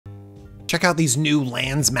Check out these new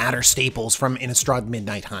Lands Matter staples from Innistrad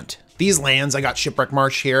Midnight Hunt. These lands, I got Shipwreck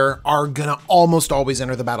Marsh here, are gonna almost always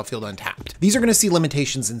enter the battlefield untapped. These are gonna see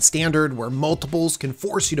limitations in Standard, where multiples can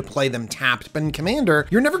force you to play them tapped, but in Commander,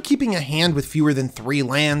 you're never keeping a hand with fewer than 3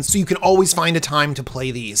 lands, so you can always find a time to play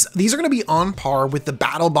these. These are gonna be on par with the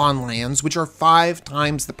Battle Bond lands, which are 5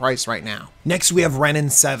 times the price right now. Next, we have Renin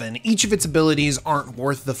 7. Each of its abilities aren't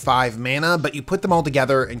worth the 5 mana, but you put them all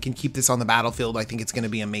together and can keep this on the battlefield. I think it's gonna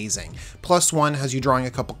be amazing. +1 has you drawing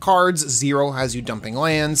a couple cards, 0 has you dumping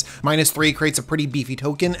lands, -3 creates a pretty beefy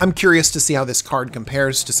token. I'm curious to see how this card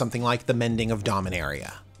compares to something like the Mending of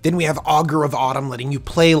Dominaria. Then we have Augur of Autumn, letting you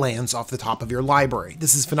play lands off the top of your library.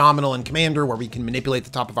 This is phenomenal in Commander, where we can manipulate the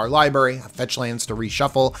top of our library, have fetch lands to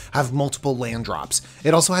reshuffle, have multiple land drops.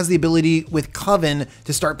 It also has the ability with Coven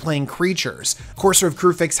to start playing creatures. Courser of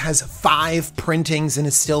Kruphix has 5 printings and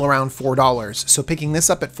is still around $4, so picking this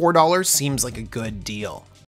up at $4 seems like a good deal.